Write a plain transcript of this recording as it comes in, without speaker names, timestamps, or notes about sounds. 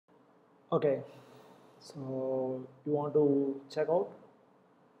Okay, so you want to check out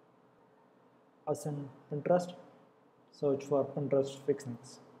us in Pinterest? Search for Pinterest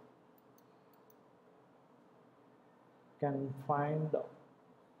FixNix. You can find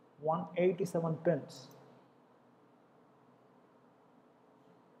 187 pins.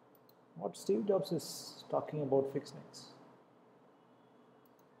 What Steve Jobs is talking about FixNix?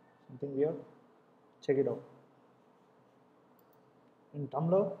 Something weird? Check it out. In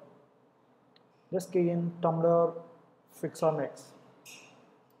Tumblr, just key in Tumblr FixNix.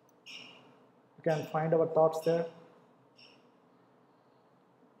 You can find our thoughts there.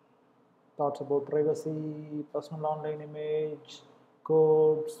 Thoughts about privacy, personal online image,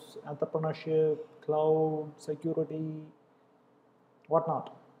 codes, entrepreneurship, cloud, security,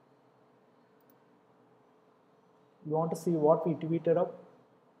 whatnot. You want to see what we tweeted up?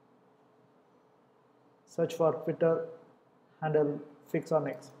 Search for Twitter handle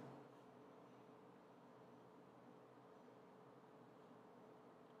FixNix.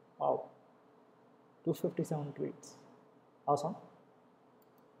 Wow, 257 tweets. Awesome.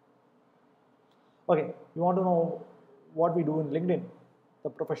 Okay, you want to know what we do in LinkedIn, the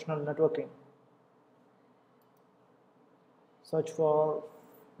professional networking. Search for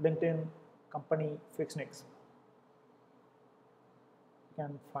LinkedIn company FixNix. You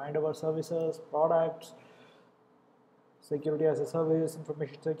can find our services, products, security as a service,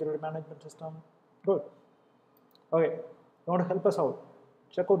 information security management system. Good. Okay, you want to help us out?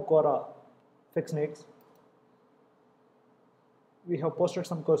 Check out Quora, FixNix. We have posted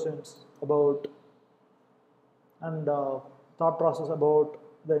some questions about and thought process about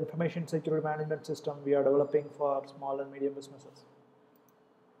the information security management system we are developing for small and medium businesses.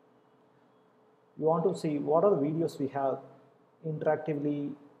 You want to see what are the videos we have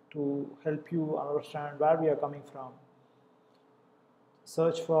interactively to help you understand where we are coming from.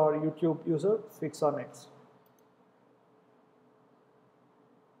 Search for YouTube user FixNix.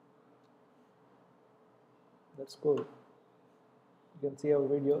 That's cool. You can see our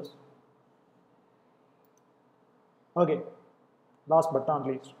videos. Okay, last but not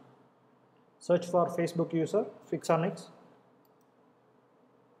least, search for Facebook user FixNix.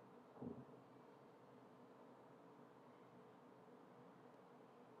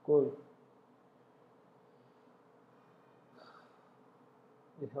 Cool.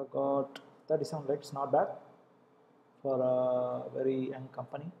 We have got 37 likes, not bad for a very young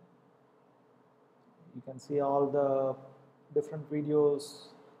company. You can see all the different videos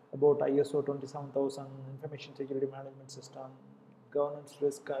about ISO 27000, information security management system, governance,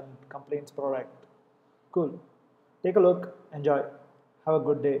 risk and complaints product. Cool. Take a look, enjoy. Have a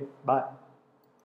good day. Bye.